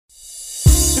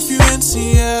you're in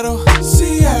Seattle,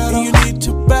 and you need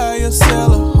to buy or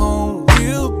sell a home,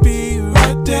 we'll be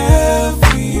right there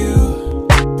for you.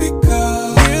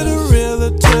 Because we're the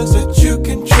realtors that you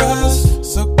can trust.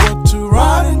 So go to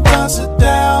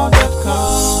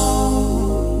ronanddonsitdown.com.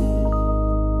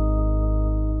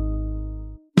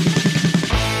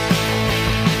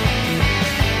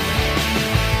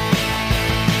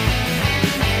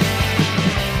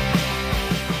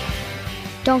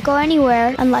 Don't go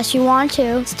anywhere unless you want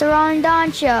to. It's the Ron and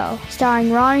Don Show,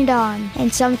 starring Ron and Don,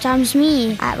 and sometimes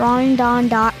me at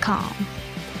ronanddon.com.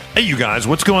 Hey, you guys,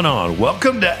 what's going on?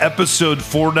 Welcome to episode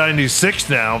 496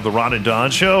 now of the Ron and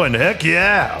Don Show, and heck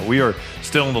yeah, we are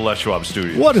still in the Les Schwab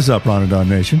studio. What is up, Ron and Don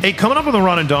Nation? Hey, coming up on the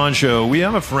Ron and Don Show, we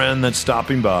have a friend that's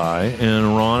stopping by,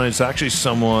 and Ron, it's actually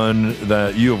someone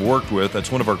that you have worked with.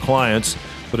 That's one of our clients,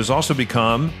 but has also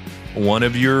become one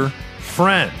of your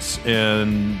friends.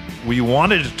 And we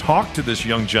wanted to talk to this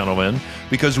young gentleman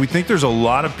because we think there's a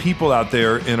lot of people out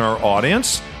there in our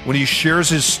audience, when he shares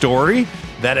his story,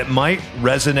 that it might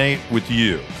resonate with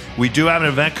you. We do have an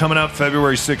event coming up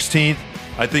February 16th.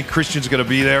 I think Christian's going to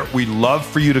be there. We'd love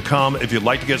for you to come. If you'd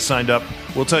like to get signed up,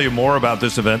 we'll tell you more about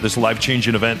this event, this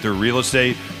life-changing event through real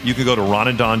estate. You can go to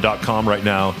ronanddon.com right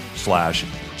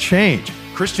now/change.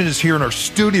 Christian is here in our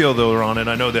studio, though, Ron, and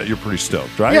I know that you're pretty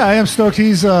stoked, right? Yeah, I am stoked.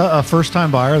 He's a first-time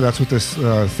buyer. That's what this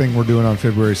thing we're doing on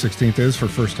February 16th is, for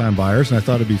first-time buyers. And I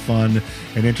thought it'd be fun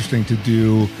and interesting to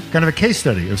do kind of a case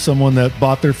study of someone that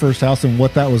bought their first house and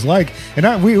what that was like.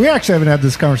 And we actually haven't had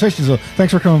this conversation, so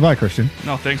thanks for coming by, Christian.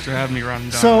 No, thanks for having me, Ron.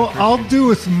 So I'll do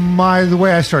with the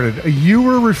way I started. You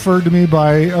were referred to me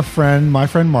by a friend, my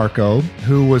friend Marco,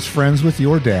 who was friends with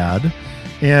your dad.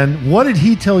 And what did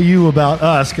he tell you about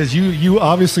us? Because you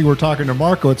obviously were talking to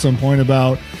Marco at some point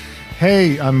about,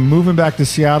 hey, I'm moving back to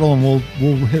Seattle, and we'll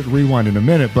hit rewind in a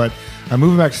minute, but I'm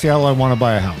moving back to Seattle. I want to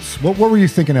buy a house. What were you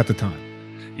thinking at the time?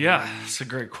 Yeah, it's a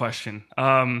great question.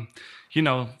 Marco,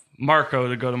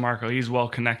 to go to Marco, he's a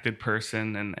well-connected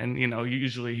person, and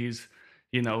usually he's,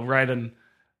 right in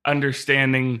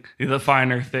understanding the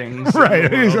finer things.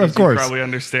 Right, of course. You probably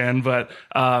understand. But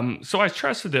so I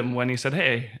trusted him when he said,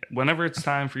 hey, whenever it's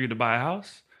time for you to buy a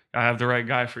house, I have the right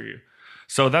guy for you.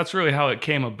 So that's really how it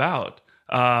came about.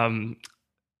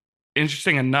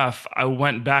 Interesting enough, I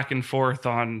went back and forth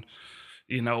on,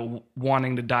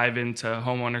 wanting to dive into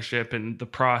homeownership and the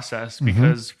process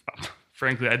because,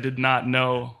 frankly, I did not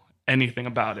know anything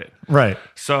about it. Right.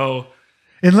 So...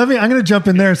 And I'm going to jump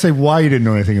in there and say why you didn't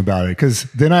know anything about it. Because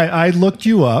then I looked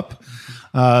you up.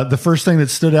 The first thing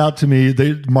that stood out to me,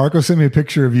 Marco sent me a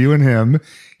picture of you and him.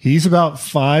 He's about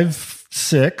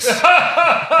 5'6",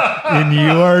 and you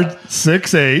are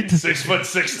 6'8",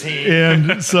 6'16".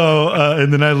 And so,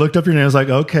 and then I looked up your name. I was like,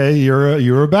 okay,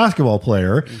 you're a basketball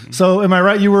player. So, am I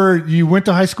right? You went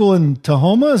to high school in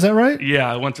Tahoma? Is that right?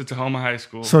 Yeah, I went to Tahoma High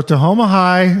School. So Tahoma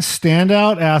High,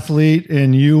 standout athlete,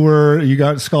 and you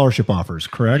got scholarship offers,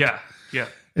 correct? Yeah.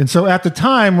 And so at the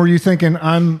time, were you thinking,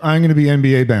 I'm going to be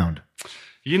NBA bound?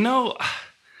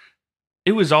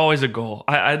 It was always a goal.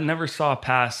 I never saw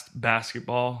past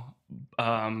basketball.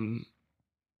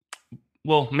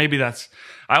 Well, maybe I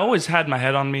always had my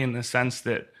head on me in the sense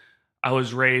that I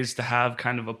was raised to have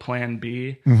kind of a plan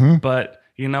B, but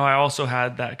I also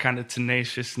had that kind of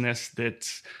tenaciousness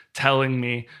that's telling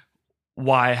me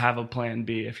why have a plan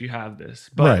B if you have this.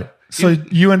 But right. So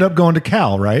you end up going to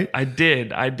Cal, right? I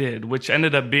did, which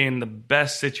ended up being the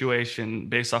best situation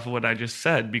based off of what I just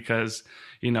said, because,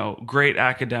 great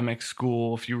academic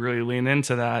school. If you really lean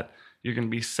into that, you're going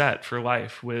to be set for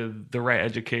life with the right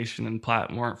education and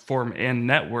platform and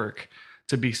network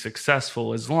to be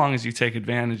successful, as long as you take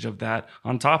advantage of that.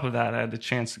 On top of that, I had the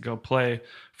chance to go play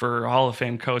for Hall of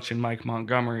Fame coach in Mike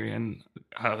Montgomery, and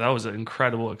that was an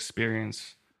incredible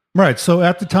experience. Right. So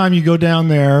at the time you go down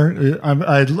there,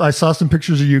 I saw some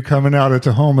pictures of you coming out of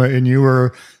Tahoma, and you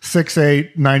were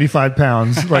 6'8", 95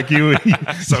 pounds. Like you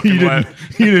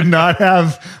did not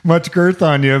have much girth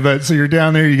on you. But so you're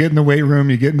down there, you get in the weight room,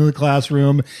 you get into the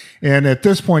classroom. And at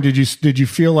this point, did you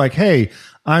feel like, hey,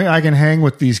 I can hang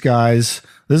with these guys?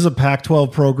 This is a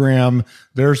Pac-12 program.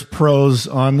 There's pros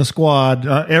on the squad.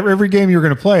 Every game you're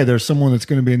going to play, there's someone that's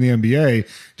going to be in the NBA.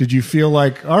 Did you feel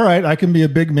like, all right, I can be a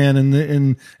big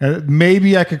man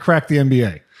maybe I could crack the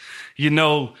NBA?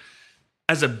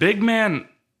 As a big man,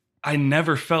 I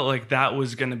never felt like that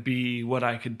was going to be what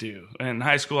I could do. In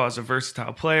high school, I was a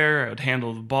versatile player. I would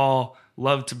handle the ball,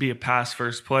 loved to be a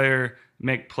pass-first player,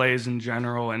 make plays in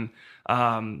general. And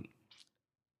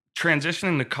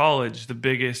transitioning to college, the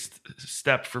biggest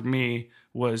step for me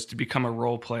was to become a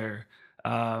role player.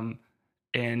 And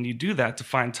you do that to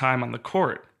find time on the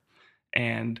court.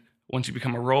 And once you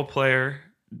become a role player,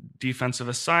 defensive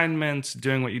assignments,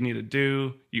 doing what you need to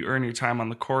do. You earn your time on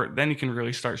the court. Then you can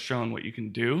really start showing what you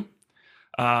can do.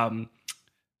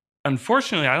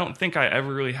 Unfortunately, I don't think I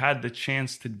ever really had the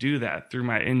chance to do that through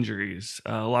my injuries.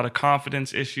 A lot of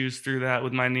confidence issues through that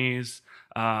with my knees.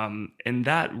 And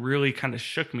that really kind of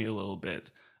shook me a little bit.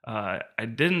 I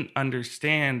didn't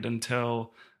understand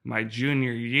until my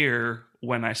junior year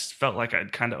when I felt like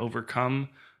I'd kind of overcome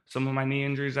some of my knee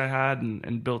injuries I had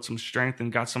and built some strength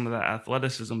and got some of that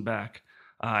athleticism back.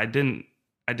 I didn't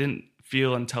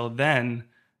feel until then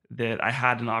that I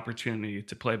had an opportunity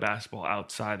to play basketball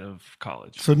outside of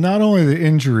college. So not only the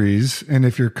injuries, and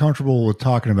if you're comfortable with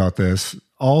talking about this,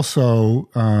 also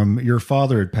your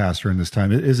father had passed during this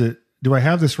time. Do I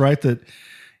have this right that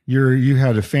you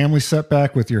had a family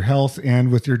setback with your health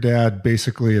and with your dad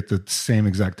basically at the same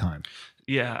exact time?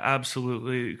 Yeah,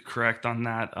 absolutely correct on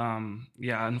that.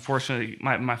 Unfortunately,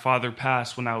 my father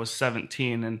passed when I was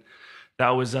 17, and that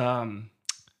was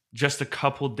just a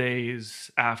couple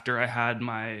days after I had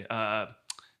my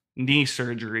knee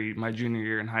surgery my junior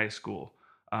year in high school.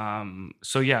 It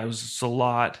was just a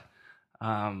lot.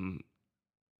 A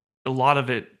lot of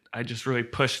it I just really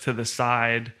pushed to the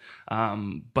side.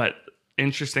 But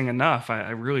interesting enough,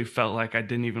 I really felt like I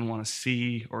didn't even want to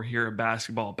see or hear a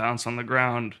basketball bounce on the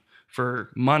ground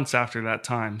for months after that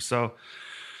time. So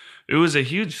it was a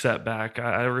huge setback.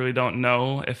 I really don't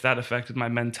know if that affected my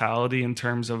mentality in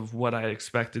terms of what I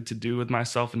expected to do with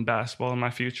myself in basketball in my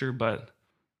future, but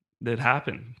it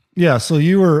happened. Yeah. So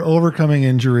you were overcoming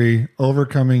injury,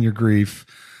 overcoming your grief.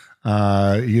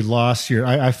 You lost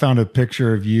I found a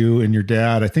picture of you and your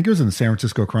dad. I think it was in the San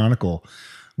Francisco Chronicle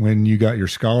when you got your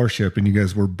scholarship, and you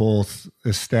guys were both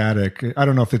ecstatic. I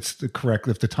don't know if it's correct,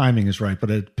 if the timing is right, but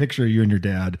a picture of you and your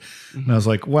dad. Mm-hmm. And I was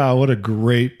like, wow, what a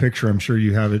great picture. I'm sure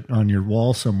you have it on your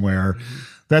wall somewhere.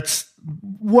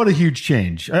 Mm-hmm. What a huge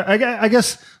change. I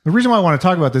guess the reason why I want to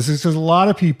talk about this is because a lot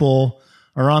of people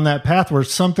are on that path where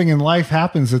something in life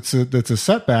happens that's a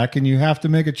setback, and you have to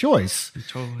make a choice.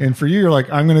 Totally. And for you, you're like,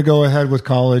 I'm going to go ahead with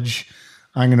college.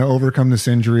 I'm going to overcome this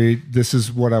injury. This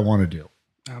is what I want to do.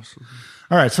 Absolutely.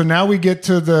 All right. So now we get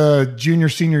to the junior,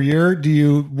 senior year.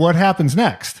 What happens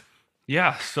next?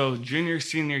 Yeah. So junior,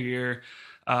 senior year,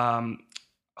 I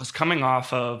was coming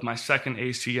off of my second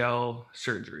ACL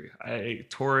surgery. I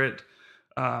tore it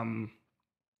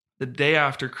the day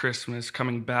after Christmas,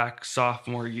 coming back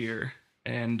sophomore year.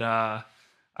 And I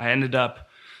ended up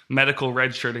medical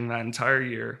redshirting that entire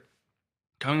year,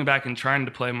 coming back and trying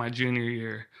to play my junior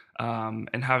year,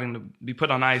 and having to be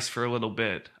put on ice for a little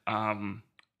bit.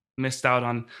 Missed out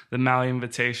on the Maui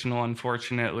Invitational,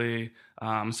 unfortunately.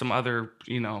 Some other,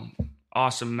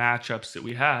 awesome matchups that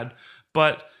we had,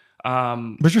 but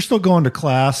you're still going to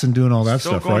class and doing all that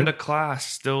stuff, right? Still going to class,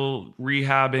 still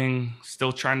rehabbing,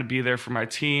 still trying to be there for my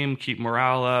team, keep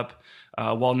morale up,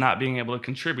 while not being able to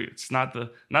contribute. It's not the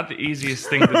easiest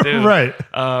thing to do, right?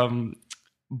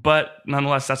 But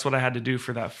nonetheless, that's what I had to do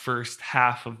for that first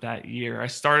half of that year. I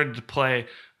started to play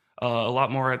a lot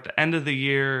more at the end of the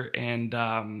year, and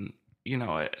I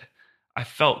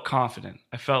felt confident.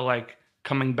 I felt like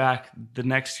coming back the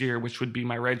next year, which would be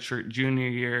my redshirt junior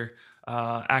year,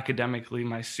 academically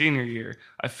my senior year,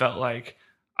 I felt like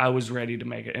I was ready to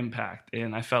make an impact,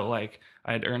 and I felt like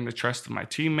I had earned the trust of my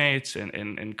teammates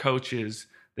and coaches,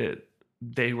 that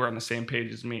they were on the same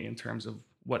page as me in terms of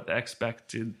what the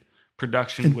expected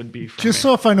production would be from just me.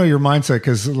 So if I know your mindset,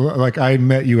 because like I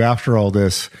met you after all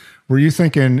this, were you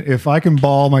thinking, if I can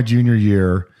ball my junior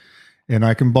year and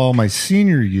I can ball my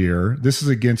senior year, this is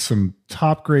against some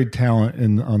top grade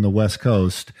talent on the West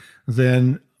Coast,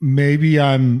 then maybe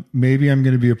I'm going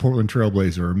to be a Portland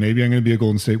Trailblazer, or maybe I'm going to be a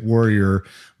Golden State Warrior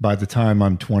by the time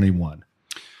I'm 21?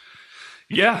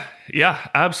 Yeah,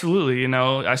 absolutely.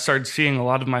 I started seeing a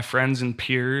lot of my friends and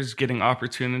peers getting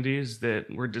opportunities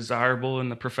that were desirable in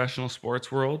the professional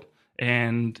sports world.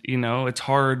 And, it's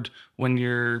hard when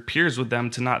you're peers with them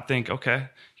to not think, okay,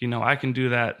 I can do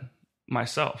that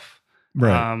myself.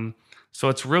 Right. So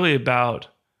it's really about,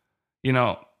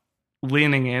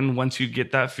 leaning in once you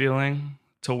get that feeling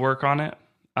to work on it.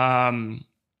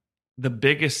 The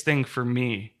biggest thing for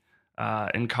me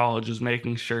in college was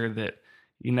making sure that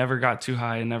you never got too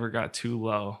high and never got too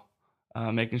low,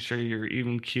 making sure you're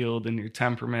even keeled in your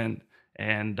temperament.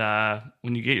 And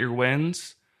when you get your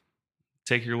wins,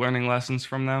 take your learning lessons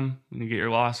from them. When you get your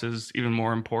losses, even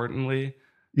more importantly,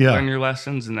 learn your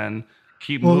lessons, and then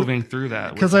keep moving through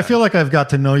that. Because I feel like I've got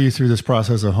to know you through this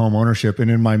process of home ownership. And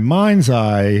in my mind's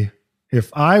eye, if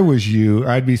I was you,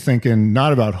 I'd be thinking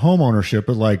not about home ownership,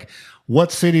 but like,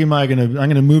 what city am I going to, I'm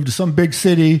going to move to some big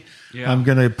city. Yeah. I'm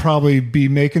going to probably be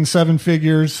making 7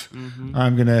 figures. Mm-hmm.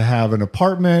 I'm going to have an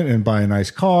apartment and buy a nice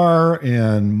car,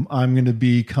 and I'm going to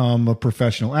become a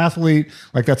professional athlete.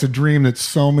 Like, that's a dream that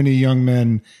so many young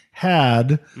men had.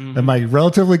 Mm-hmm. Am I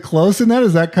relatively close in that?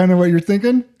 Is that kind of what you're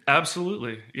thinking?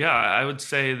 Absolutely. Yeah, I would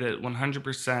say that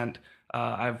 100%.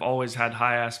 I've always had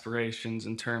high aspirations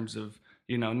in terms of,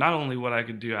 not only what I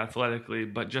could do athletically,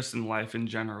 but just in life in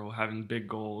general, having big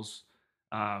goals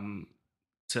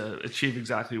to achieve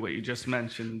exactly what you just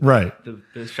mentioned. Right.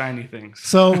 The shiny things.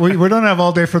 So we don't have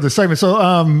all day for the segment. So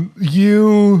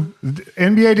NBA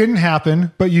didn't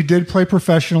happen, but you did play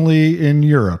professionally in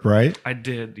Europe, right? I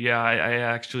did. Yeah, I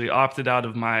actually opted out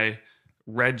of my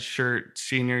redshirt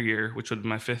senior year, which would be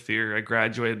my 5th year. I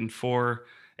graduated in 4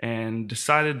 and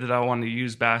decided that I wanted to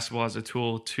use basketball as a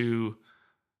tool to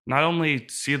not only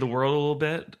see the world a little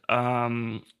bit,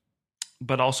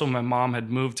 but also my mom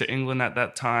had moved to England at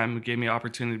that time. It gave me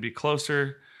opportunity to be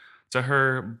closer to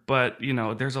her. But,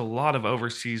 there's a lot of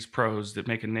overseas pros that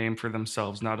make a name for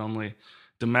themselves, not only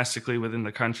domestically within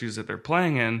the countries that they're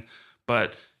playing in,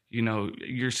 but,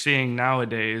 you're seeing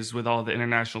nowadays with all the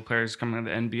international players coming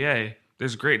to the NBA,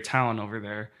 there's great talent over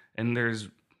there. And there's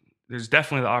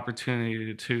definitely the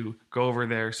opportunity to go over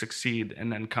there, succeed,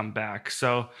 and then come back.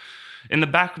 So in the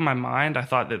back of my mind, I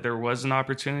thought that there was an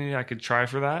opportunity I could try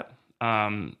for that.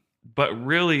 But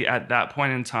really at that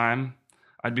point in time,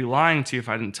 I'd be lying to you if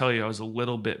I didn't tell you I was a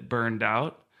little bit burned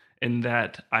out, and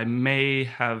that I may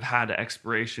have had an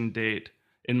expiration date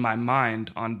in my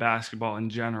mind on basketball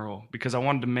in general, because I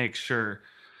wanted to make sure,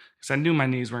 because I knew my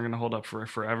knees weren't going to hold up for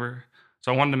forever.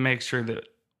 So I wanted to make sure that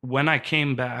when I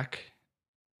came back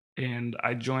and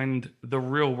I joined the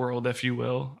real world, if you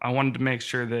will, I wanted to make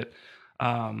sure that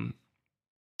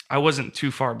I wasn't too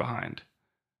far behind.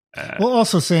 Well,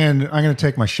 also saying, I'm going to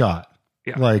take my shot.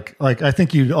 Yeah. Like I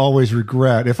think you'd always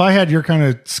regret, if I had your kind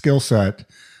of skill set,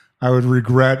 I would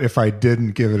regret if I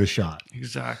didn't give it a shot.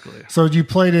 Exactly. So you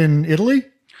played in Italy?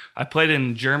 I played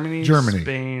in Germany,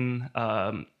 Spain,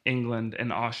 England,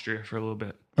 and Austria for a little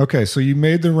bit. Okay, so you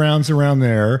made the rounds around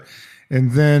there.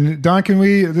 And then, Don,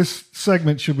 this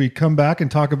segment, should we come back and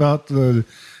talk about because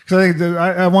I think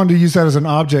I wanted to use that as an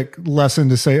object lesson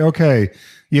to say, okay,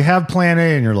 you have plan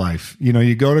A in your life.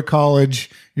 You go to college,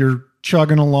 you're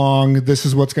chugging along, this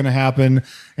is what's going to happen.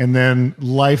 And then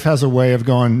life has a way of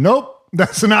going, nope,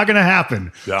 that's not going to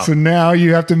happen. Yeah. So now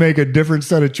you have to make a different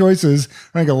set of choices.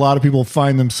 I think a lot of people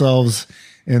find themselves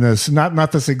in this,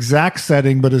 not this exact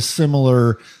setting, but a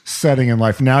similar setting in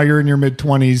life. Now you're in your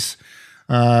mid-20s.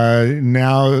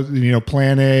 Now,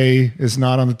 plan A is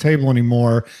not on the table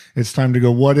anymore. It's time to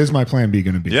go, what is my plan B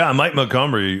going to be? Yeah, Mike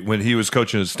Montgomery, when he was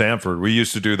coaching at Stanford, we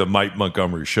used to do the Mike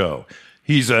Montgomery show.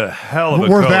 He's a hell of a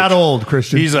We're coach. that old,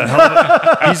 Christian. He's a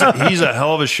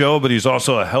hell of a show, but he's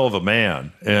also a hell of a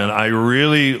man. And I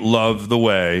really love the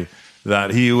way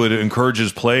that he would encourage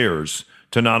his players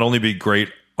to not only be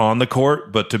great on the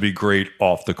court, but to be great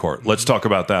off the court. Let's talk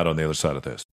about that on the other side of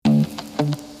this.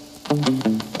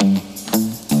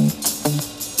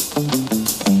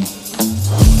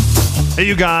 Hey,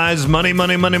 you guys, money.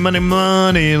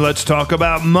 Let's talk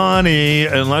about money,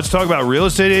 and let's talk about real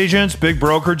estate agents, big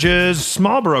brokerages,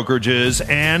 small brokerages,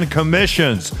 and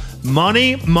commissions.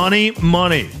 Money.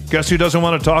 Guess who doesn't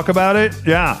want to talk about it?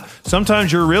 Yeah.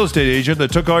 Sometimes your real estate agent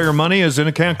that took all your money is in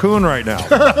Cancun right now.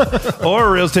 Or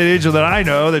a real estate agent that I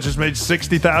know that just made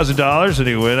 $60,000 and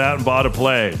he went out and bought a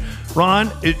plane.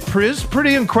 Ron, it is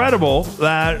pretty incredible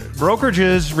that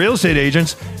brokerages, real estate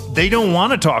agents, they don't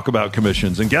want to talk about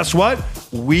commissions. And guess what?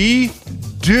 We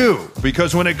do.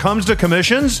 Because when it comes to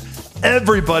commissions,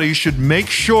 everybody should make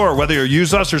sure, whether you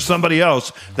use us or somebody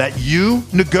else, that you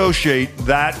negotiate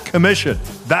that commission.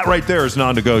 That right there is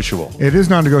non-negotiable. It is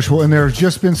non-negotiable, and there have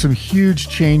just been some huge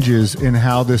changes in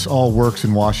how this all works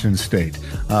in Washington State.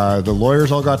 The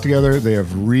lawyers all got together. They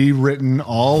have rewritten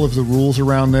all of the rules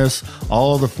around this,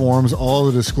 all of the forms, all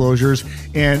of the disclosures,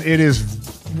 and it is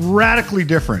radically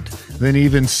different than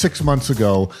even 6 months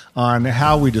ago on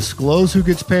how we disclose who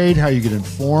gets paid, how you get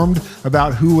informed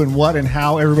about who and what and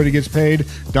how everybody gets paid.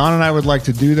 Don and I would like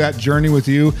to do that journey with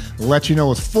you, let you know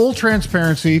with full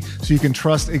transparency so you can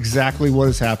trust exactly what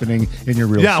is happening in your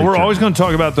real estate. Yeah, we're always going to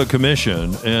talk about the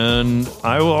commission. And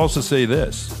I will also say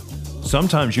this.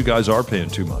 Sometimes you guys are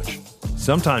paying too much.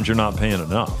 Sometimes you're not paying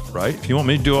enough, right? If you want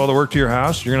me to do all the work to your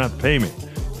house, you're going to have to pay me.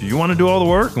 If you want to do all the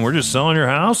work and we're just selling your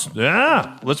house,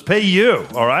 yeah, let's pay you,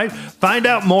 all right? Find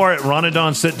out more at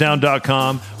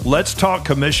ronanddonsitdown.com. Let's talk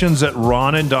commissions at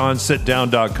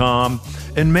ronanddonsitdown.com.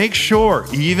 And make sure,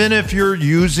 even if you're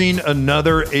using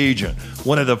another agent,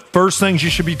 one of the first things you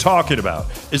should be talking about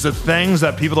is the things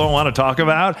that people don't want to talk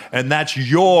about, and that's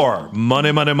your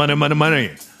money, money, money, money,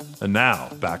 money. And now,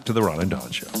 back to the Ron and Don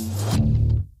Show.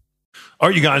 All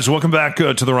right, you guys, welcome back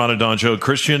to the Ron and Don Show.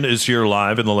 Christian is here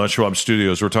live in the Les Schwab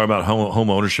studios. We're talking about home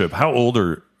ownership. How old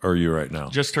are you right now?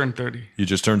 Just turned 30. You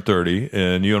just turned 30,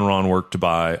 and you and Ron worked to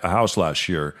buy a house last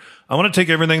year. I want to take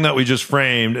everything that we just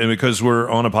framed, and because we're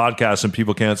on a podcast and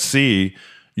people can't see,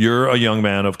 you're a young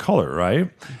man of color,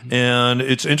 right? Mm-hmm. And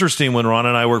it's interesting when Ron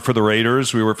and I work for the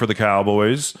Raiders, we work for the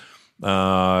Cowboys. We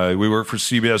worked for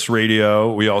CBS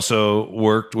Radio. We also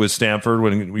worked with Stanford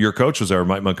when your coach was there,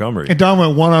 Mike Montgomery. And Don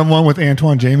went one-on-one with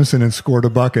Antoine Jameson and scored a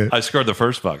bucket. I scored the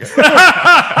first bucket.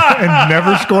 And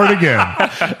never scored again.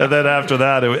 And then after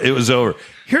that, it was over.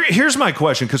 Here's my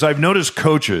question, because I've noticed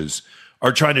coaches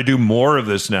are trying to do more of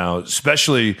this now,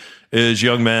 especially as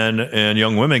young men and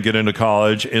young women get into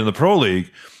college in the pro league.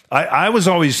 I was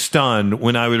always stunned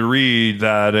when I would read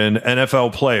that an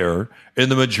NFL player in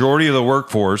the majority of the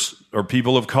workforce are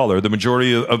people of color. The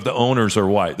majority of the owners are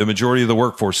white. The majority of the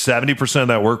workforce, 70% of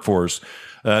that workforce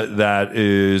that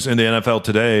is in the NFL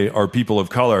today are people of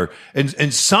color.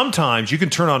 And sometimes you can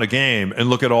turn on a game and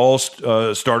look at all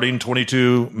starting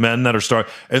 22 men that are starting,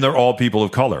 and they're all people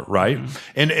of color, right?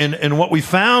 Mm-hmm. And what we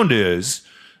found is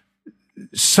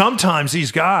sometimes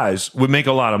these guys would make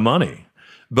a lot of money.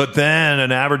 But then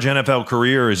an average NFL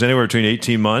career is anywhere between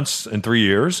 18 months and 3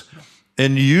 years.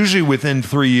 And usually within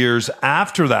 3 years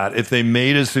after that, if they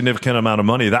made a significant amount of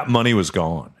money, that money was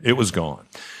gone. It was gone.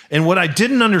 And what I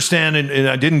didn't understand and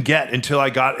I didn't get until I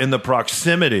got in the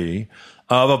proximity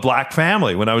of a black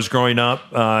family. When I was growing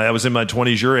up, I was in my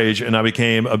 20s, your age, and I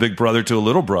became a big brother to a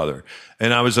little brother.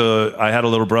 And I had a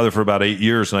little brother for about 8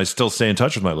 years, and I still stay in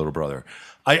touch with my little brother.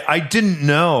 I didn't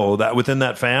know that within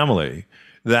that family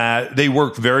that they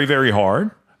worked very, very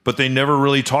hard, but they never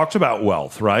really talked about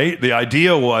wealth, right? The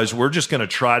idea was, we're just going to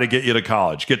try to get you to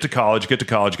college, get to college, get to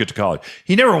college, get to college.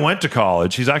 He never went to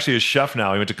college. He's actually a chef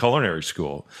now. He went to culinary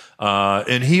school.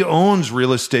 And he owns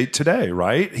real estate today,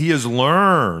 right? He has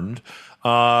learned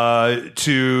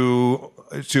to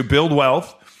build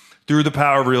wealth through the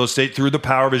power of real estate, through the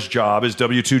power of his job, his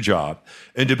W-2 job,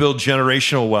 and to build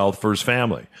generational wealth for his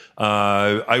family.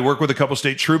 I work with a couple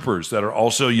state troopers that are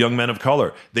also young men of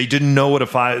color. They didn't know what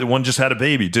one just had a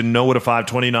baby, didn't know what a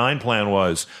 529 plan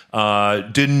was,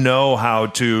 didn't know how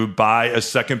to buy a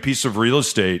second piece of real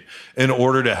estate in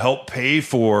order to help pay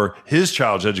for his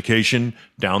child's education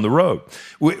down the road.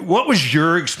 What was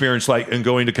your experience like in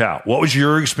going to Cal? What was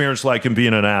your experience like in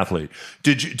being an athlete?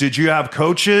 Did you have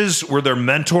coaches? Were there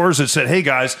mentors that said, hey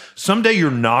guys, someday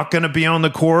you're not going to be on the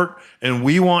court, and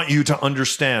we want you to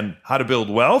understand how to build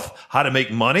wealth, how to make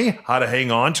money, how to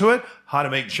hang on to it, how to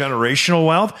make generational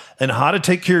wealth, and how to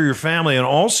take care of your family, and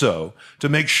also to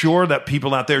make sure that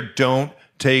people out there don't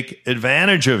take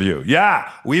advantage of you.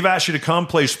 Yeah, we've asked you to come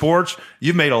play sports.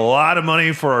 You've made a lot of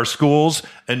money for our schools,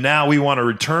 and now we want to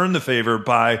return the favor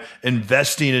by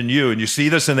investing in you. And you see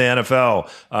this in the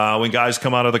NFL when guys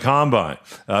come out of the combine.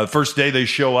 First day they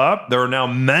show up, there are now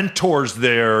mentors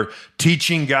there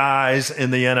teaching guys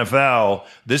in the NFL,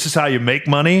 this is how you make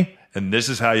money, and this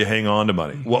is how you hang on to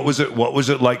money. What was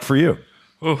it like for you?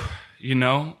 Oh,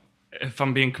 if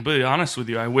I'm being completely honest with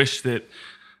you, I wish that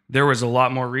there was a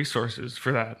lot more resources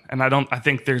for that. And I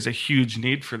think there's a huge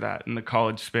need for that in the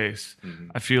college space. Mm-hmm.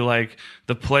 I feel like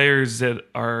the players that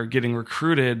are getting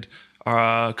recruited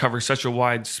cover such a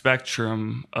wide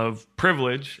spectrum of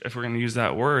privilege, if we're going to use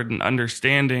that word, and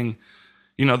understanding,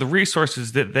 the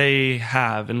resources that they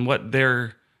have and what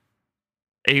they're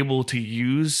able to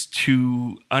use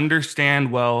to understand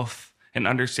wealth and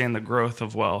understand the growth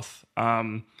of wealth.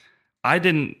 I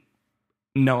didn't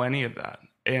know any of that,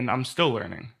 and I'm still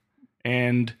learning.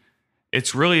 And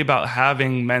it's really about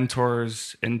having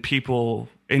mentors and people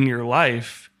in your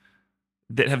life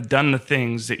that have done the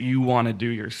things that you want to do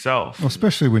yourself. Well,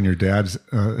 especially when your dad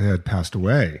had passed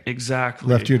away. Exactly.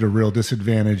 Left you at a real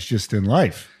disadvantage just in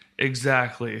life.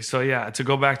 Exactly. So yeah, to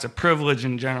go back to privilege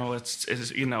in general, it's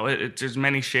there's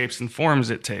many shapes and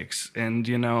forms it takes. And,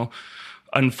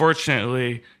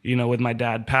 unfortunately, with my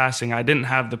dad passing, I didn't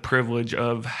have the privilege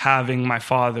of having my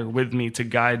father with me to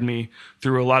guide me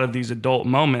through a lot of these adult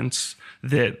moments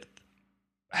that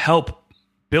help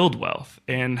build wealth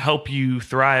and help you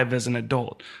thrive as an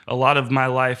adult. A lot of my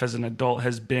life as an adult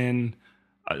has been,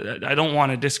 I don't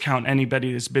want to discount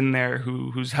anybody that's been there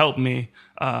who's helped me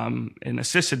and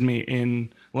assisted me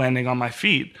in landing on my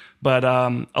feet. But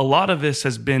a lot of this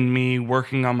has been me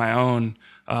working on my own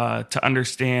to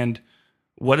understand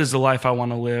what is the life I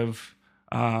want to live?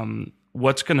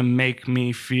 what's going to make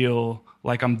me feel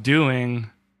like I'm doing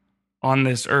on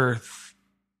this earth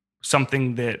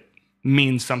something that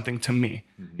means something to me,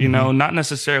 you know, not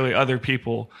necessarily other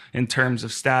people in terms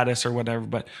of status or whatever,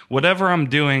 but whatever I'm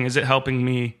doing, is it helping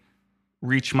me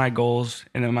reach my goals?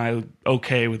 And am I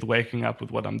okay with waking up with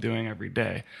what I'm doing every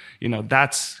day? You know,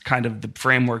 that's kind of the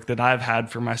framework that I've had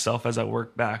for myself as I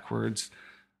work backwards.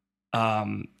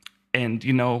 And,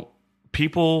 you know,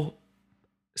 people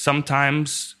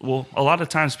sometimes, well, a lot of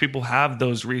times people have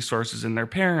those resources in their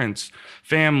parents,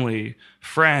 family,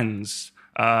 friends,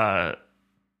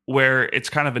 where it's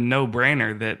kind of a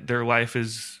no-brainer that their life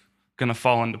is going to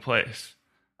fall into place.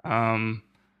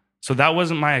 So that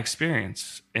wasn't my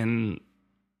experience. And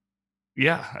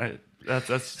yeah,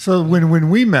 that's So when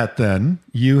we met then,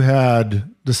 you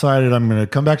had decided, I'm going to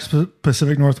come back to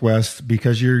Pacific Northwest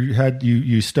because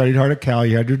you studied hard at Cal,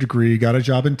 you had your degree, got a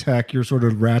job in tech, you're sort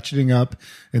of ratcheting up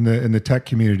in the tech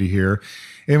community here.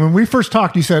 And when we first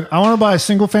talked, you said, I want to buy a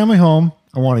single family home.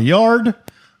 I want a yard.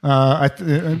 I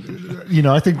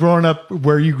think growing up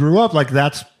where you grew up, like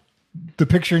that's the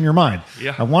picture in your mind.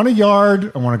 Yeah. I want a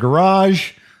yard. I want a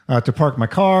garage to park my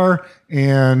car.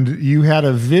 And you had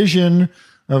a vision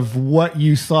of what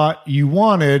you thought you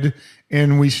wanted.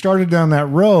 And we started down that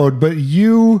road. But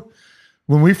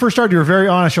when we first started, you were very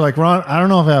honest. You're like, Ron, I don't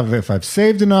know if I've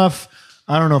saved enough.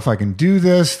 I don't know if I can do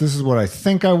this. This is what I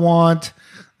think I want.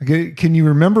 Can you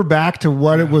remember back to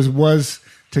what it was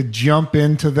to jump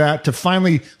into that, to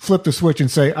finally flip the switch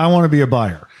and say, I want to be a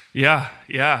buyer? Yeah.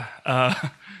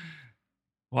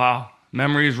 Wow.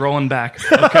 Memories rolling back.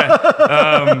 Okay.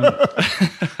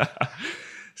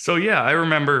 So yeah, I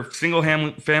remember single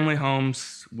family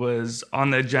homes was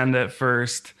on the agenda at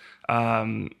first.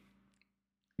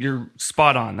 You're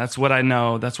spot on. That's what I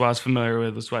know. That's what I was familiar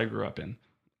with. That's what I grew up in.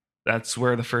 That's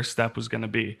where the first step was going to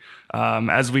be.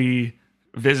 As we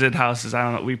visit houses, I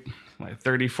don't know, like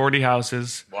 30, 40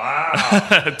 houses. Wow.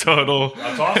 Total.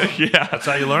 That's awesome. Yeah. That's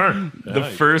how you learn. The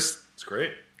first it's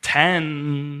great.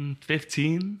 10,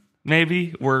 15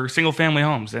 maybe were single family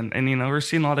homes. And you know, we're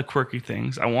seeing a lot of quirky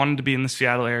things. I wanted to be in the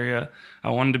Seattle area.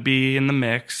 I wanted to be in the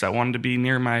mix. I wanted to be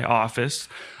near my office.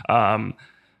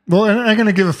 Well, and I'm going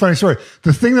to give a funny story.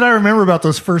 The thing that I remember about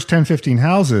those first 10, 15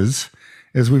 houses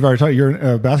is, we've already talked, you're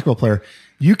a basketball player.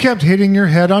 You kept hitting your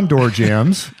head on door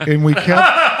jams, and we kept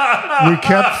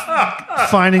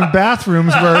finding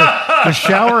bathrooms where the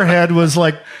shower head was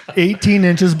like 18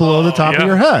 inches below the top of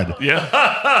your head.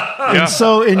 Yeah.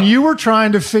 And you were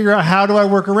trying to figure out, how do I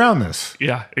work around this?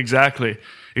 Yeah, exactly.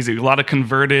 A lot of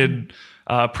converted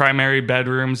primary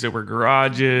bedrooms that were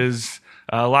garages,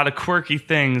 a lot of quirky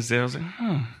things. That was like,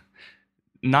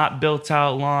 not built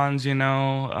out lawns, you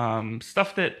know,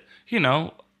 stuff that, you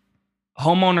know,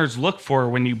 homeowners look for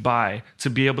when you buy, to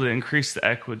be able to increase the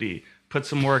equity, put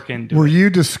some work into it. Were you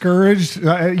discouraged?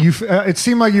 It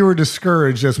seemed like you were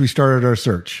discouraged as we started our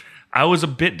search. I was a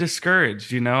bit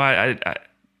discouraged, you know.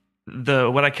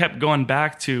 What I kept going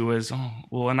back to was,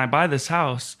 when I buy this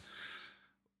house,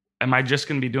 am I just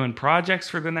going to be doing projects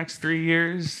for the next 3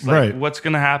 years? Like, right. What's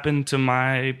going to happen to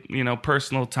my, you know,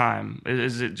 personal time?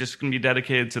 Is it just going to be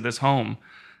dedicated to this home?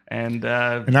 And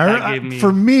that gave me...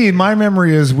 For me, my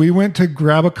memory is we went to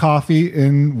grab a coffee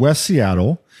in West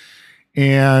Seattle,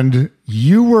 and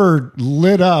you were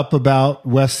lit up about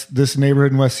this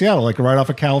neighborhood in West Seattle, like right off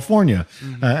of California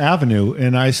Avenue.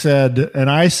 And I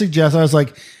was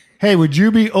like, hey, would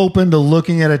you be open to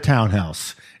looking at a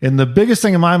townhouse? And the biggest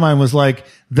thing in my mind was like,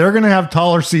 they're going to have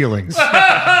taller ceilings.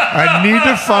 I need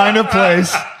to find a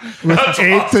place with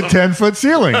 8 to 10 foot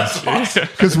ceilings.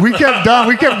 Because we kept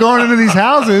going into these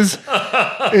houses,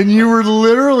 and you were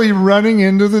literally running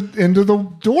into the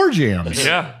door jams.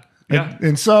 Yeah.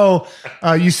 And so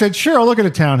you said, sure, I'll look at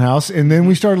a townhouse. And then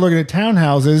we started looking at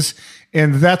townhouses,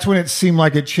 and that's when it seemed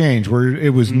like it changed, where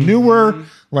it was newer.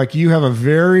 Like, you have a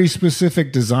very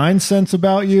specific design sense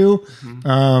about you.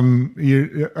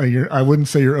 I wouldn't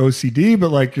say you're OCD,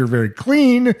 but like, you're very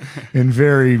clean and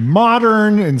very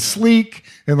modern and sleek.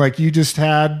 And like, you just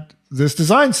had this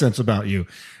design sense about you.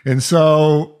 And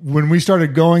so when we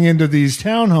started going into these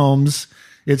townhomes,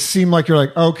 it seemed like you're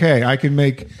like, okay, I can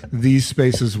make these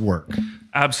spaces work.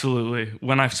 Absolutely.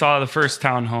 When I saw the first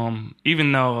townhome,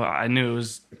 even though I knew it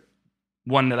was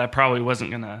one that I probably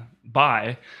wasn't going to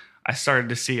buy, I started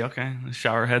to see, okay, the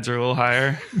shower heads are a little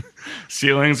higher.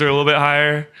 Ceilings are a little bit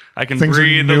higher. I can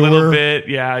breathe a little bit.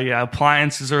 Yeah.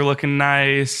 Appliances are looking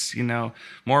nice. You know,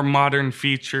 more modern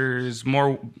features,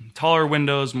 more taller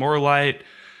windows, more light.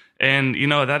 And, you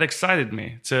know, that excited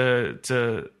me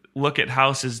to look at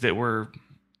houses that were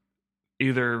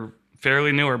either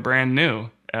fairly new or brand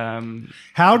new.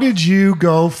 How did you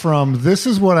go from this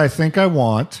is what I think I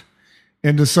want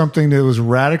into something that was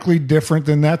radically different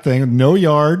than that thing? No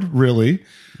yard, really.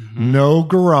 No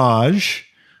garage.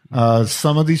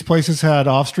 Some of these places had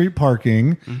off-street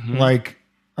parking.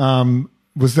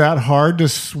 Was that hard to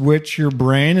switch your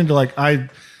brain into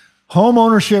home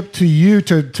ownership to you,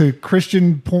 to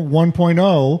Christian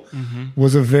 1.0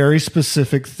 was a very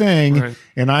specific thing. Right.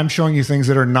 And I'm showing you things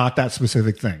that are not that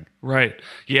specific thing. Right.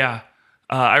 Yeah.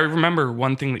 I remember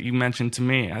one thing that you mentioned to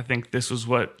me. I think this was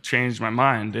what changed my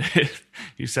mind.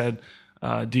 You said,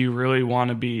 do you really want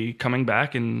to be coming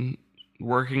back and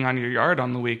working on your yard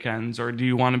on the weekends? Or do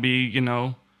you want to be,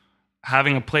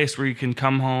 having a place where you can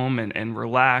come home and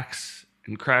relax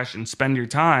and crash and spend your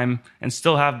time and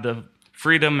still have the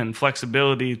freedom and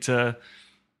flexibility to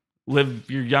live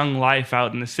your young life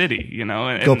out in the city,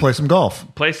 and go play some golf.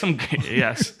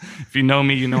 Yes. If you know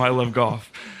me, you know I love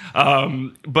golf.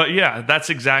 But yeah,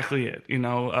 that's exactly it.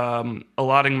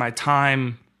 Allotting my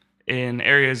time in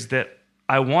areas that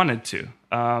I wanted to.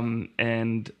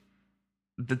 And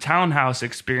the townhouse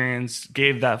experience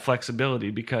gave that flexibility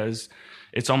because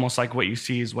it's almost like what you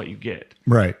see is what you get.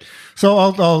 Right. So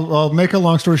I'll make a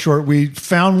long story short. We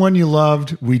found one you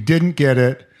loved. We didn't get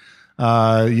it.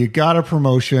 You got a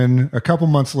promotion. A couple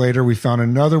months later, we found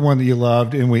another one that you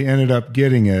loved, and we ended up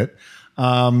getting it.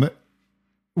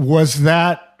 Was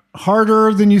that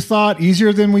harder than you thought?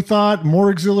 Easier than we thought? More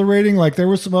exhilarating? There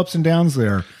were some ups and downs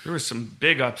there. There were some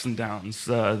big ups and downs.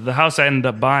 The house I ended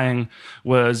up buying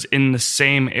was in the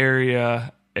same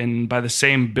area and by the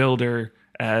same builder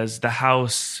as the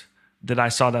house that I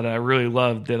saw that I really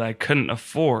loved that I couldn't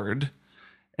afford.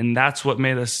 And that's what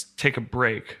made us take a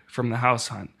break from the house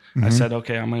hunt. I said,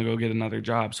 okay, I'm going to go get another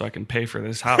job so I can pay for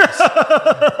this house.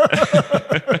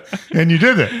 And you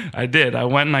did it. I did. I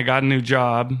went and I got a new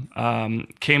job,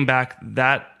 came back.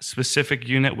 That specific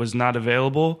unit was not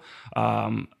available,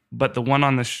 but the one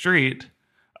on the street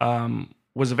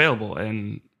was available.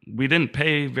 And we didn't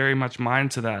pay very much mind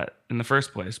to that in the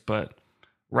first place, but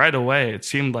right away, it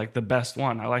seemed like the best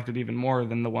one. I liked it even more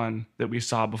than the one that we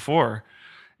saw before.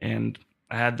 And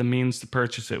I had the means to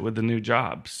purchase it with the new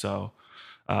job. So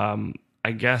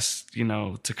I guess,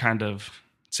 to kind of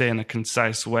say in a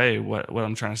concise way, what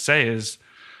I'm trying to say is,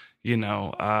 as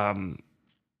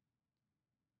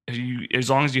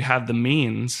long as you have the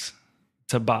means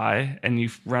to buy and you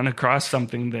run across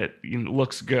something that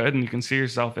looks good and you can see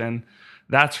yourself in,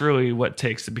 that's really what it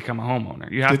takes to become a homeowner.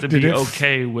 You have to be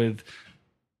okay with...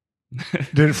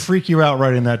 Did it freak you out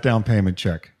writing that down payment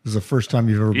check? This is the first time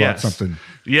you've ever bought something.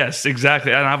 Yes,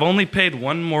 exactly. And I've only paid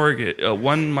one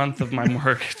month of my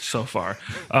mortgage so far.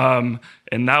 And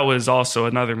that was also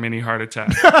another mini heart attack.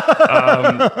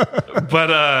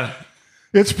 But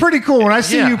it's pretty cool. When I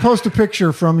see you post a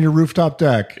picture from your rooftop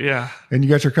deck, and you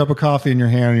got your cup of coffee in your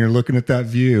hand and you're looking at that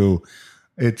view,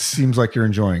 it seems like you're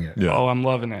enjoying it. Yeah. Oh, I'm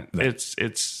loving it. Yeah.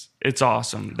 It's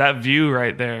awesome. That view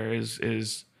right there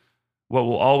is what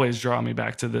will always draw me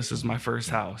back to this is my first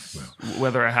house,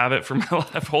 whether I have it for my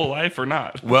whole life or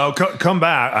not. Well, come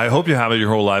back. I hope you have it your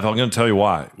whole life. I'm going to tell you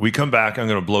why. We come back, I'm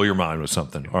going to blow your mind with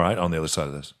something, all right, on the other side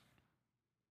of this.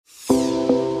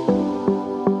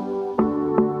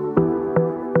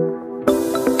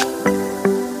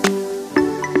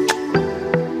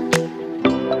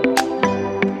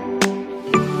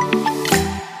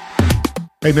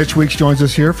 Hey, Mitch Weeks joins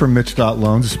us here from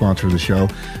Mitch.Loans, a sponsor of the show.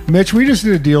 Mitch, we just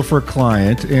did a deal for a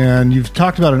client, and you've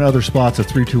talked about in other spots a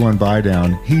 3-2-1 buy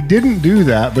down. He didn't do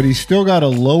that, but he still got a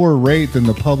lower rate than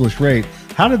the published rate.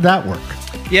 How did that work?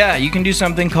 Yeah, you can do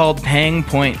something called paying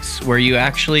points, where you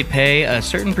actually pay a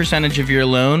certain percentage of your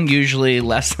loan, usually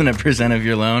less than 1% of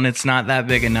your loan. It's not that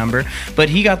big a number, but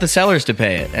he got the sellers to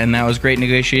pay it, and that was great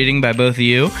negotiating by both of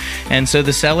you. And so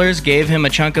the sellers gave him a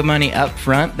chunk of money up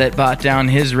front that bought down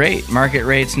his rate. Market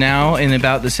rate's now in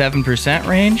about the 7%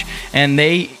 range, and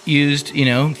they used,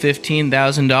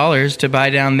 $15,000 to buy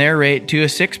down their rate to a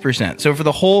 6%. So for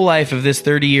the whole life of this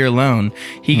 30-year loan,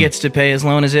 he gets to pay his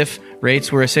loan as if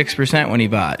rates were a 6% when he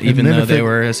bought, even though they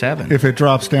were a 7%. If it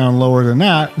drops down lower than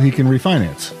that, he can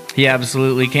refinance. He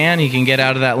absolutely can. He can get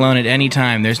out of that loan at any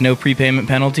time. There's no prepayment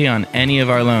penalty on any of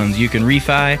our loans. You can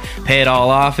refi, pay it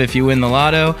all off if you win the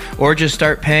lotto, or just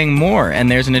start paying more. And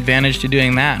there's an advantage to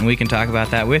doing that, and we can talk about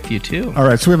that with you too. All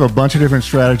right, so we have a bunch of different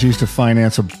strategies to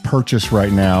finance a purchase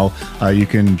right now. You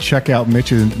can check out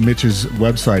Mitch's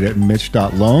website at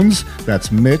Mitch.Loans.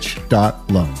 That's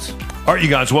Mitch.Loans. All right, you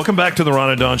guys, welcome back to the Ron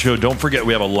and Don Show. Don't forget,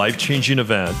 we have a life-changing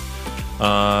event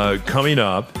coming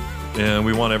up and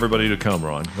we want everybody to come,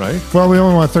 Ron, right? Well, we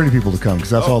only want 30 people to come because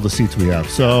that's all the seats we have.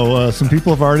 So some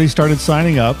people have already started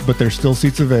signing up, but there's still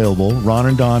seats available.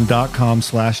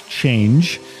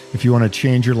 ronandon.com/change if you want to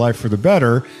change your life for the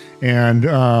better. And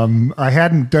I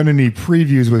hadn't done any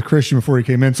previews with Christian before he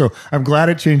came in, so I'm glad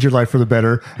it changed your life for the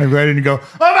better. I'm glad I didn't go,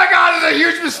 oh my God, it's a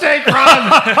huge mistake, Ron.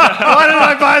 Why did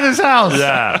I buy this house?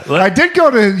 Yeah. I did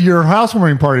go to your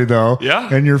housewarming party, though.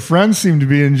 Yeah. And your friends seemed to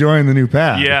be enjoying the new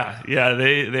pad. Yeah,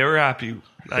 they were happy.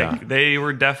 They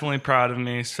were definitely proud of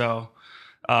me, so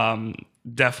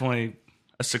definitely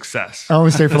a success. I only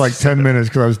stayed for like 10 minutes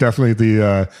because I was definitely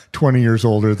the 20 years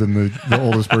older than the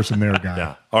oldest person there guy.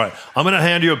 Yeah. All right. I'm going to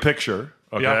hand you a picture,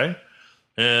 okay? Yeah.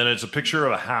 And it's a picture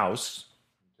of a house.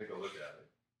 Take a look at it.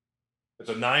 It's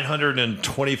a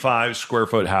 925 square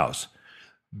foot house.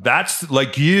 That's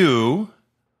like you.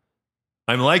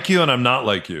 I'm like you and I'm not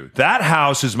like you. That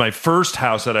house is my first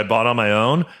house that I bought on my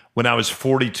own when I was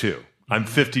 42. I'm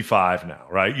 55 now,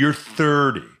 right? You're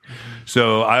 30.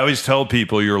 So I always tell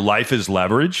people your life is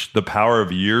leverage, the power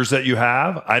of years that you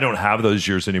have. I don't have those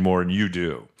years anymore, and you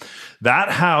do.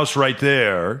 That house right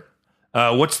there,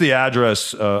 what's the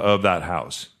address of that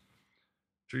house?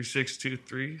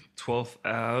 3623 12th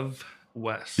Ave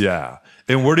West. Yeah.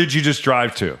 And where did you just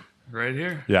drive to? Right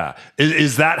here. Yeah.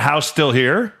 Is that house still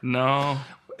here? No.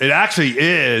 It actually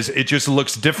is. It just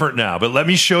looks different now. But let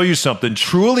me show you something.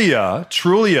 Trulia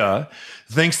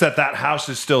thinks that house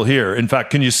is still here. In fact,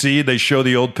 can you see they show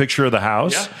the old picture of the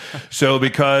house? Yeah. So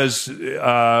because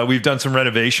we've done some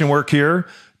renovation work here,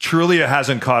 Trulia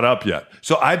hasn't caught up yet.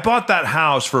 So I bought that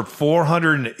house for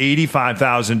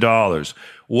 $485,000.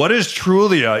 What does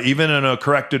Trulia, even in a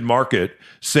corrected market,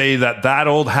 say that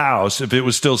old house, if it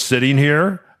was still sitting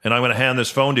here, and I'm going to hand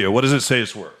this phone to you, what does it say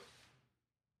it's worth?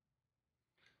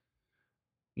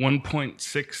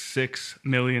 $1.66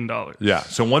 million. Yeah,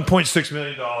 so $1.6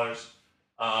 million.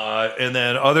 And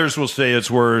then others will say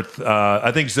it's worth,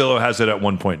 I think Zillow has it at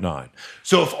 1.9.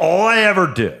 So if all I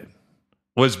ever did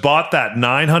was bought that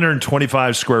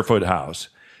 925 square foot house,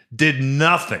 did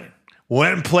nothing,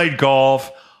 went and played golf,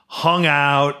 hung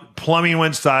out, plumbing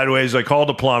went sideways, I called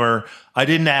a plumber, I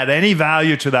didn't add any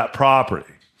value to that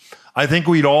property, I think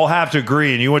we'd all have to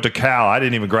agree, and you went to Cal, I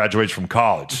didn't even graduate from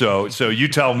college, so you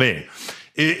tell me.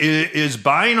 Is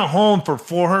buying a home for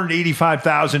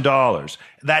 $485,000.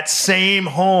 That same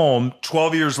home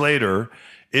 12 years later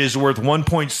is worth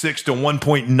 $1.6 to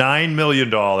 $1.9 million.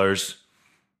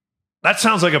 That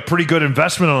sounds like a pretty good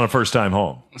investment on a first-time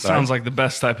home. Sounds like the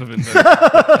best type of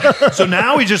investment. So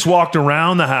now we just walked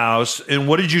around the house, and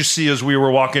what did you see as we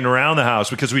were walking around the house?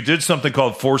 Because we did something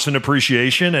called force and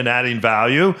appreciation and adding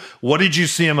value. What did you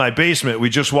see in my basement? We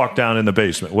just walked down in the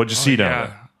basement. What did you see down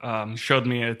there? Showed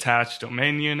me an attached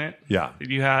domain unit that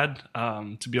you had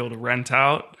to be able to rent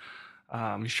out.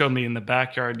 You showed me in the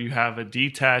backyard you have a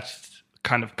detached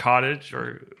kind of cottage,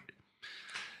 you've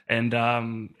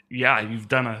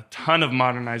done a ton of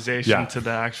modernization to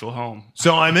the actual home.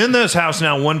 So I'm in this house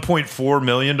now, $1.4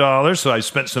 million. So I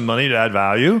spent some money to add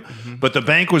value. Mm-hmm. But the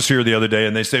bank was here the other day,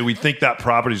 and they say, we think that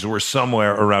property's worth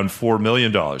somewhere around $4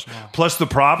 million. Wow. Plus the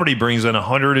property brings in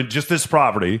just this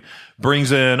property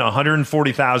brings in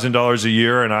 $140,000 a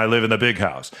year, and I live in the big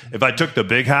house. If I took the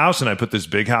big house and I put this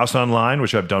big house online,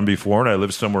 which I've done before, and I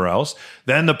live somewhere else,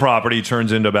 then the property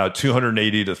turns into about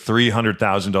 $280,000 to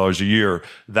 $300,000 a year.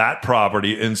 That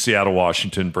property in Seattle,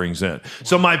 Washington brings in.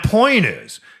 So my point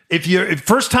is, if you're a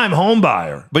first-time home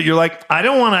buyer, but you're like, I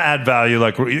don't want to add value,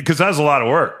 because that's a lot of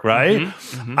work, right?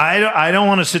 Mm-hmm, mm-hmm. I don't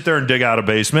want to sit there and dig out a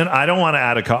basement. I don't want to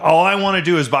add all I want to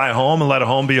do is buy a home and let a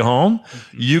home be a home.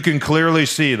 Mm-hmm. You can clearly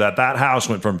see that house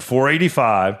went from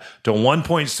 $485 to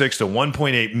 $1.6 to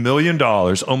 $1.8 million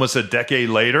almost a decade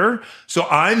later. So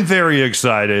I'm very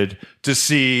excited to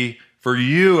see for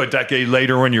you a decade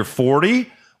later when you're 40,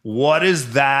 what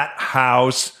is that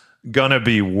house going to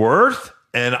be worth?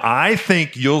 And I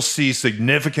think you'll see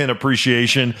significant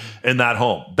appreciation in that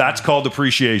home. That's called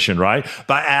appreciation, right?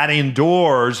 By adding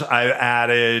doors, I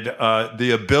added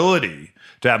the ability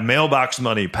to have mailbox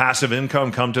money, passive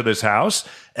income come to this house.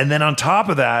 And then on top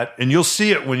of that, and you'll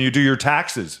see it when you do your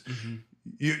taxes,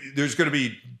 there's going to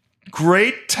be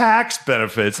great tax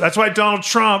benefits. That's why Donald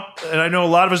Trump, and I know a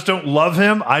lot of us don't love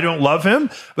him. I don't love him,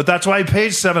 but that's why he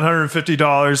paid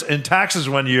 $750 in taxes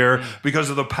one year because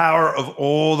of the power of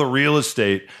all the real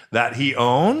estate that he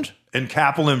owned and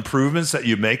capital improvements that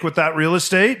you make with that real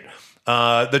estate.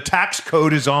 The tax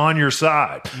code is on your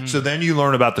side. So then you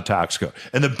learn about the tax code.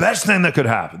 And the best thing that could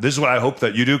happen, this is what I hope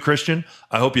that you do, Christian.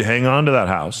 I hope you hang on to that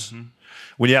house.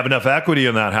 When you have enough equity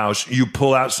in that house, you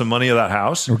pull out some money of that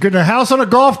house. We're getting a house on a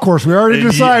golf course. We already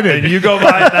decided. And you go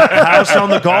buy that house on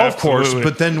the golf course.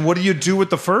 But then what do you do with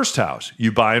the first house?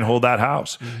 You buy and hold that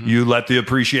house. You let the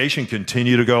appreciation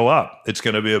continue to go up. It's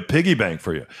going to be a piggy bank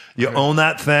for you. You own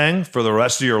that thing for the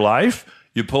rest of your life.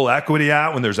 You pull equity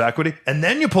out when there's equity, and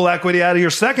then you pull equity out of your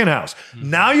second house.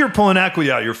 Now you're pulling equity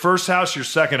out. Your first house, your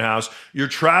second house. You're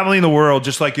traveling the world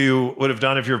just like you would have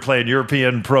done if you were playing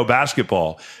European pro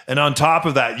basketball. And on top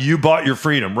of that, you bought your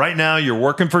freedom. Right now, you're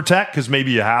working for tech because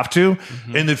maybe you have to.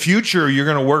 In the future, you're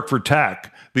going to work for tech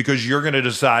because you're going to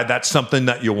decide that's something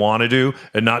that you want to do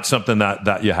and not something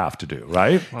that you have to do,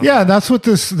 right? Yeah, that's what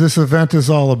this event is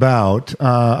all about.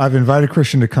 I've invited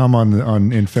Christian to come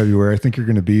on in February. I think you're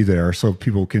going to be there, so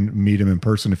people can meet him in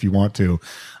person if you want to.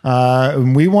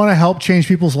 And we want to help change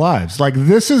people's lives. Like,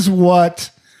 this is what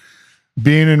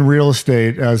being in real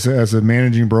estate as a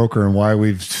managing broker and why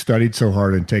we've studied so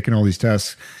hard and taken all these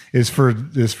tests is for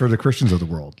the Christians of the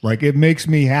world. Like, it makes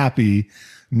me happy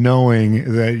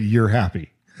knowing that you're happy.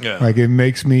 Yeah. Like, it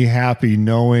makes me happy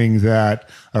knowing that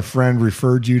a friend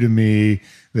referred you to me,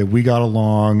 that we got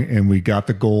along and we got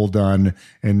the goal done.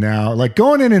 And now, like,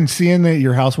 going in and seeing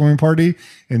your housewarming party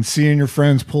and seeing your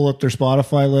friends pull up their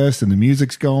Spotify list and the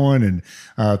music's going and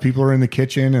people are in the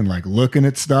kitchen and like looking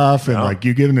at stuff and like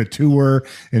you giving a tour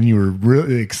and you were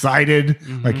really excited,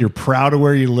 like you're proud of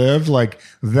where you lived. Like,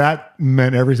 that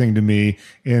meant everything to me.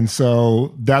 And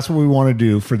so that's what we want to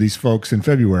do for these folks in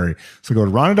February. So go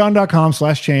to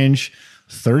ronandon.com/change,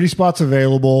 30 spots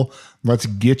available. Let's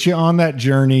get you on that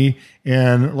journey.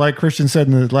 And like Christian said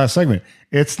in the last segment,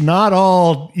 it's not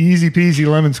all easy peasy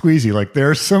lemon squeezy. Like,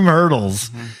 there's some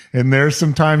hurdles and there's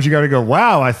some times you got to go,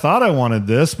 wow, I thought I wanted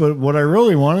this, but what I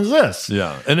really want is this.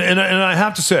 Yeah. And I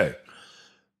have to say,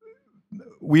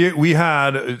 we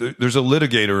had, there's a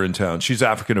litigator in town. She's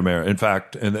African American. In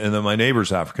fact, and then my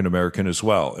neighbor's African American as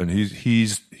well. And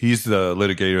he's the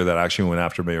litigator that actually went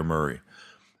after Mayor Murray.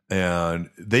 And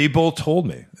they both told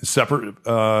me separate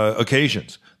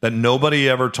occasions that nobody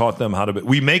ever taught them how to be.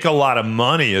 We make a lot of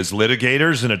money as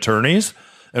litigators and attorneys.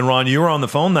 And Ron, you were on the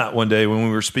phone that one day when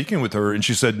we were speaking with her, and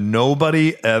she said,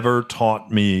 nobody ever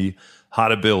taught me how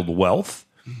to build wealth.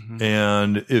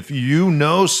 And if you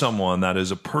know someone that is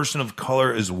a person of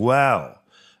color as well,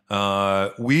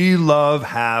 we love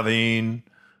having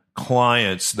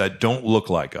clients that don't look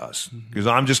like us. Because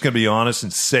I'm just going to be honest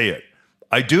and say it.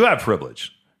 I do have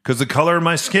privilege. Because the color of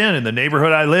my skin in the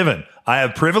neighborhood I live in, I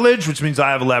have privilege, which means I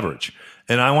have leverage.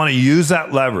 And I want to use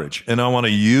that leverage and I want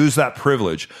to use that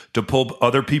privilege to pull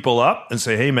other people up and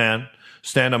say, hey, man,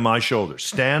 stand on my shoulders.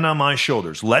 Stand on my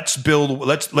shoulders. Let's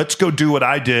go do what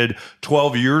I did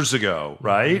 12 years ago,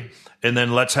 right? And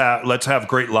then let's have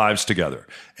great lives together.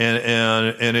 And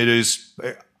it is,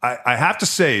 I have to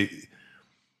say,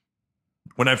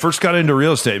 when I first got into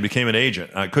real estate and became an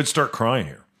agent, I could start crying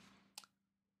here.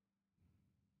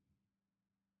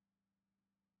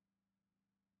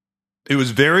 It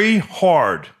was very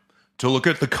hard to look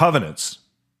at the covenants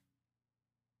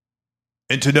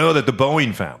and to know that the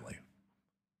Boeing family,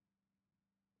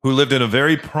 who lived in a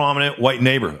very prominent white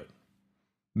neighborhood,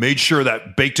 made sure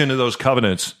that baked into those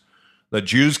covenants that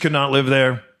Jews could not live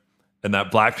there and that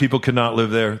black people could not live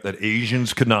there, that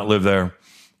Asians could not live there.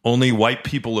 Only white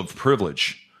people of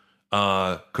privilege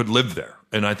could live there.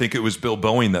 And I think it was Bill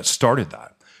Boeing that started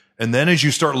that. And then as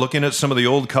you start looking at some of the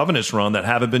old covenants, Ron, that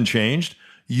haven't been changed,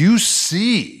 you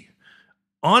see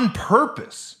on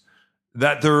purpose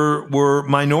that there were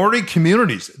minority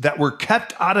communities that were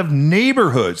kept out of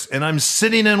neighborhoods. And I'm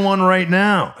sitting in one right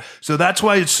now. So that's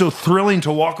why it's so thrilling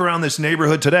to walk around this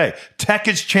neighborhood today. Tech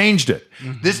has changed it.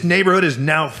 This neighborhood is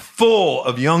now full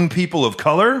of young people of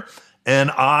color.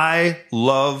 And I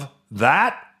love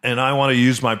that. And I want to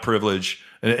use my privilege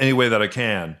in any way that I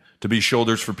can to be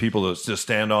shoulders for people to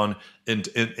stand on and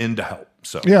to help.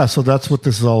 So yeah, so that's what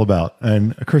this is all about.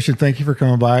 And Christian, thank you for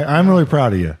coming by. I'm really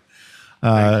proud of you.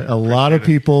 A lot of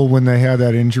people, when they had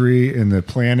that injury and the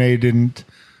plan A didn't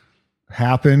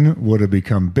happen, would have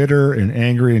become bitter and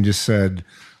angry and just said,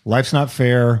 life's not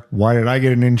fair. Why did I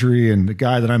get an injury? And the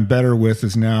guy that I'm better with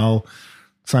is now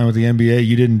signed with the NBA.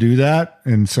 You didn't do that.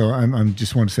 And so I'm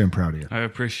just want to say I'm proud of you. I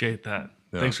appreciate that.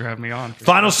 Yeah. Thanks for having me on.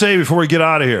 Final say before we get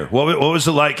out of here. What was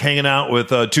it like hanging out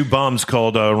with two bums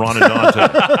called Ron and Dante?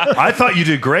 I thought you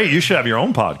did great. You should have your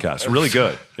own podcast. Really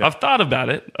good. Yeah. I've thought about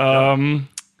it.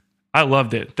 I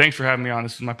loved it. Thanks for having me on.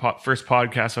 This is my first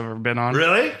podcast I've ever been on.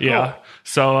 Really? Yeah. Cool.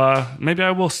 So maybe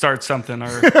I will start something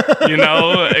or,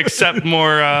 accept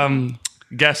more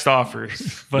guest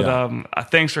offers. But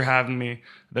thanks for having me.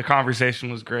 The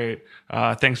conversation was great.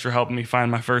 Thanks for helping me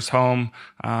find my first home.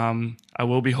 I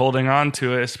will be holding on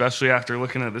to it, especially after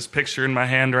looking at this picture in my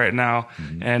hand right now,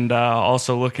 and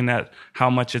also looking at how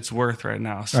much it's worth right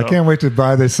now. So, I can't wait to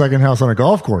buy the second house on a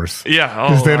golf course. Yeah.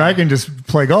 Because then I can just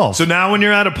play golf. So now when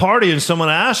you're at a party and someone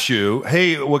asks you,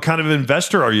 hey, what kind of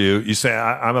investor are you? You say,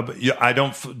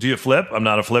 do you flip? I'm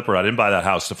not a flipper. I didn't buy that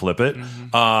house to flip it.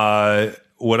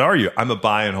 What are you? I'm a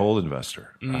buy and hold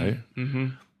investor, right?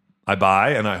 I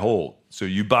buy and I hold. So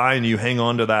you buy and you hang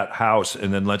on to that house,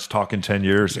 and then let's talk in 10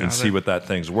 years and see what that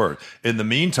thing's worth. In the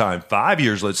meantime, 5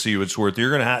 years, let's see what it's worth.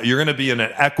 You're gonna be in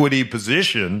an equity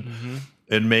position,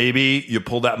 and maybe you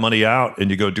pull that money out and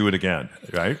you go do it again,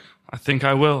 right? I think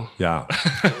I will. Yeah.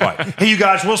 All right. Hey, you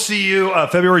guys, we'll see you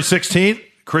February 16th.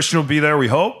 Christian will be there, we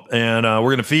hope, and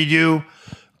we're gonna feed you.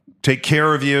 Take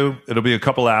care of you. It'll be a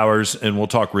couple hours, and we'll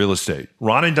talk real estate.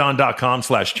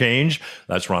 RonandDon.com/change.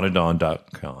 That's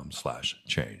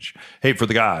RonandDon.com/change. Hey, for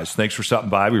the guys, thanks for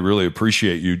stopping by. We really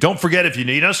appreciate you. Don't forget, if you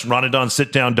need us,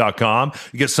 RonandDonSitDown.com.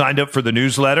 You get signed up for the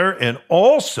newsletter. And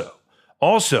also,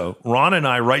 Ron and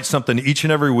I write something each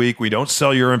and every week. We don't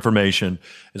sell your information.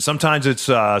 And sometimes it's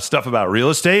stuff about real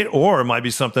estate, or it might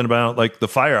be something about like the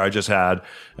fire I just had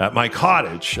at my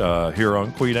cottage here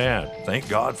on Queen Anne. Thank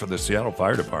God for the Seattle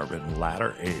Fire Department in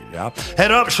Ladder 8. Yeah.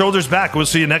 Head up, shoulders back. We'll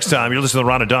see you next time. You're listening to the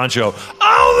Ron and Don Show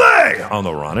only on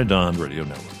the Ron and Don Radio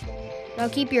Network. Now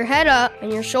keep your head up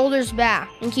and your shoulders back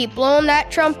and keep blowing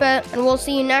that trumpet, and we'll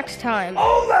see you next time.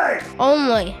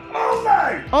 Only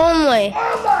on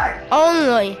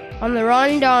the Ron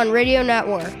and Don Radio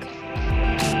Network.